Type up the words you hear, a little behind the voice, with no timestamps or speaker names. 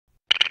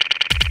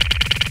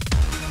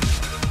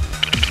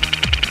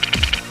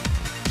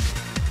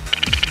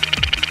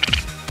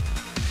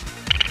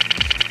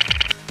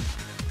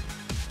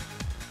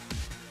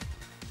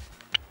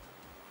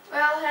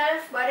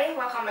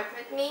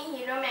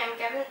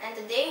and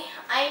today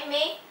I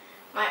made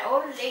my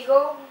own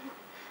Lego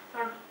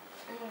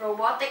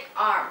robotic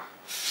arm,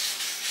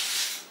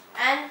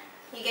 and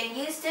you can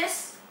use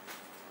this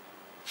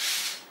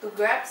to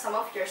grab some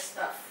of your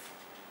stuff.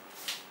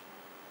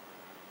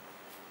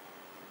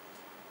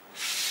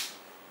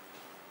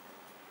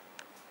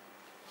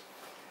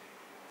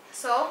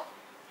 So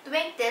to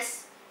make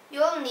this,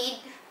 you'll need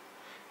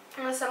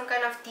some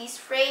kind of these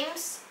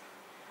frames,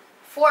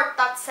 4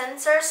 touch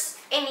sensors,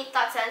 any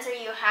touch sensor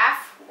you have,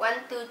 1,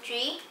 2,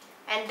 3,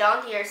 and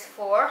down here is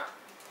 4.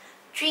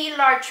 3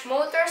 large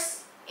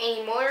motors,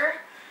 any motor,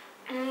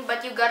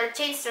 but you gotta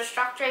change the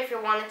structure if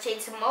you want to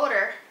change the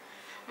motor.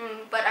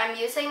 But I'm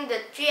using the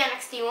 3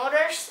 NXT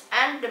motors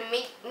and the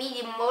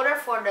medium motor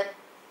for the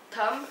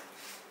thumb.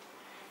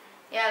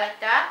 Yeah, like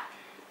that.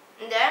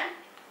 And then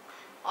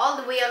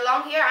all the way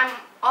along here, I'm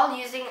all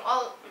using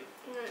all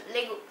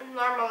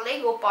normal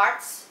Lego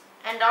parts,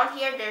 and down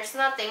here there's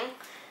nothing,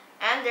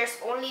 and there's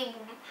only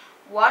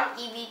one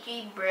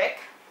EV3 brick.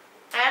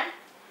 And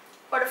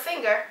for the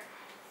finger,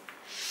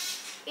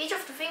 each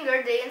of the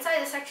finger, the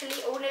inside is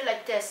actually only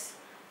like this,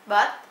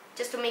 but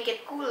just to make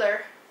it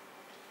cooler,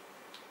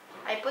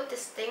 I put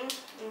this thing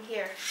in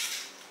here.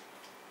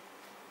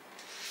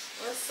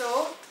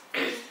 So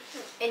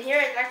in here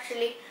it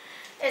actually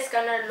is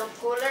gonna look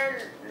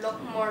cooler,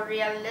 look more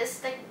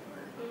realistic,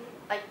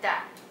 like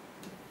that.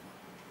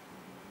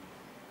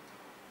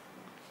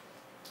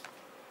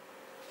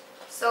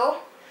 So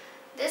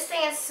this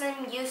thing is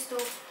used to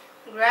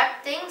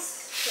grab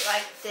things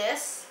like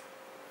this,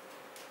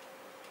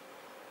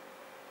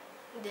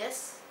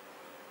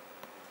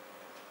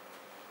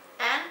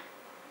 and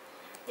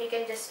you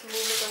can just move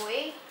it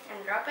away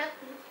and drop it.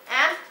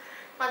 And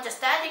not just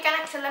that, you can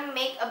actually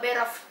make a bit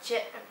of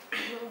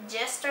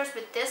gestures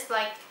with this,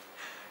 like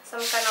some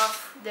kind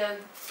of the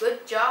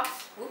good job,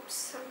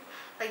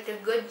 like the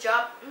good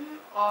job,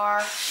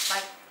 or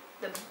like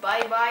the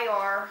bye-bye,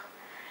 or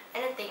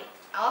anything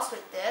else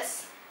with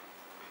this.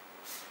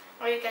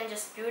 Or you can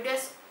just do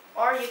this,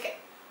 or you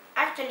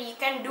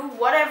can do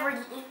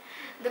whatever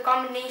the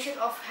combination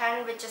of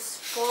hand, which is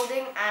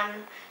folding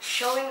and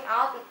showing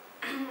out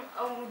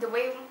the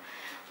way,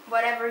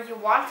 whatever you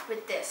want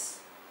with this.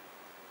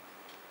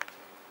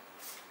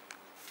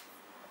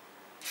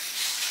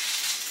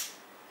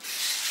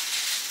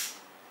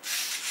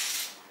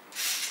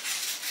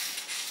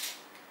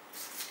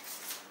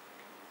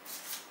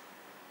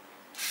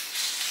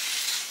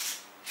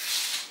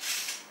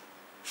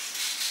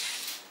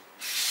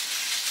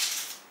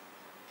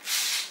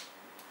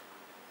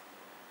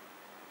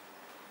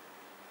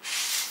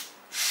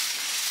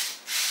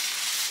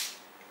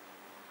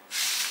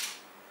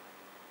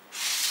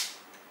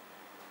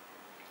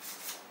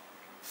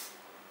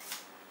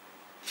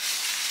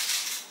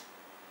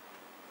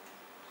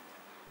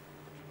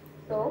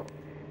 So,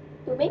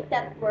 to make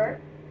that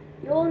work,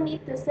 you will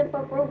need the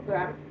simple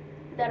program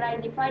that I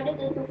divided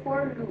into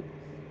 4 loops,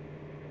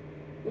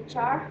 which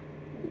are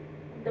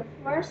the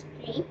first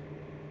 3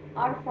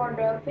 are for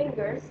the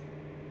fingers,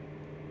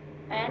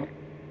 and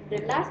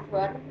the last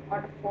one,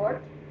 or the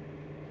 4th,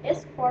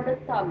 is for the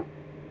thumb.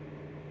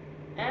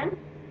 And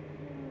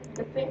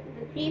the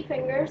 3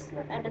 fingers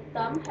and the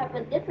thumb have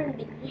a different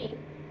degree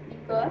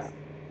because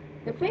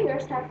the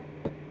fingers have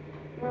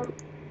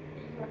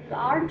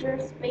larger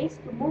space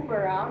to move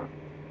around,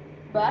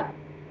 but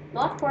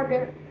not for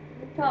the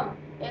thumb.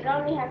 It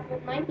only has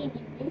 90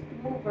 degrees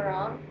to move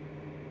around.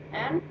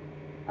 And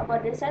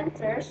about the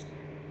sensors,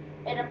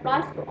 it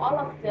applies to all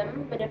of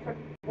them with different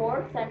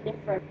ports and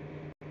different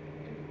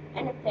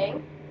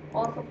anything,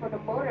 also for the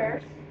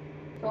motors.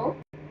 So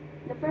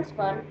the first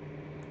one,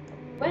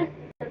 when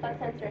the touch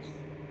sensor is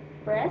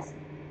pressed,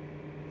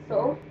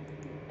 so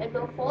it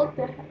will fold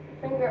the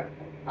finger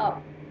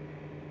up,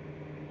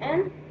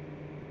 and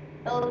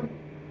it'll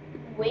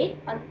wait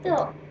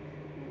until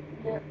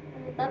the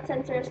touch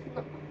sensor is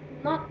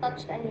not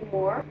touched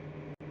anymore,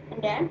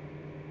 and then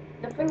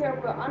the finger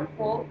will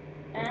unfold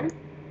and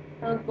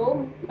it'll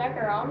go back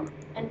around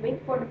and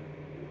wait for the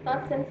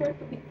touch sensor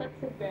to be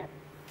touched again.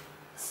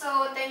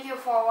 So thank you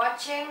for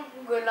watching.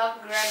 Good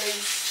luck grabbing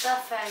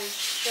stuff and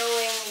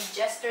showing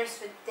gestures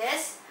with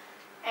this,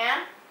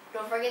 and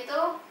don't forget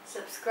to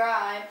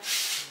subscribe.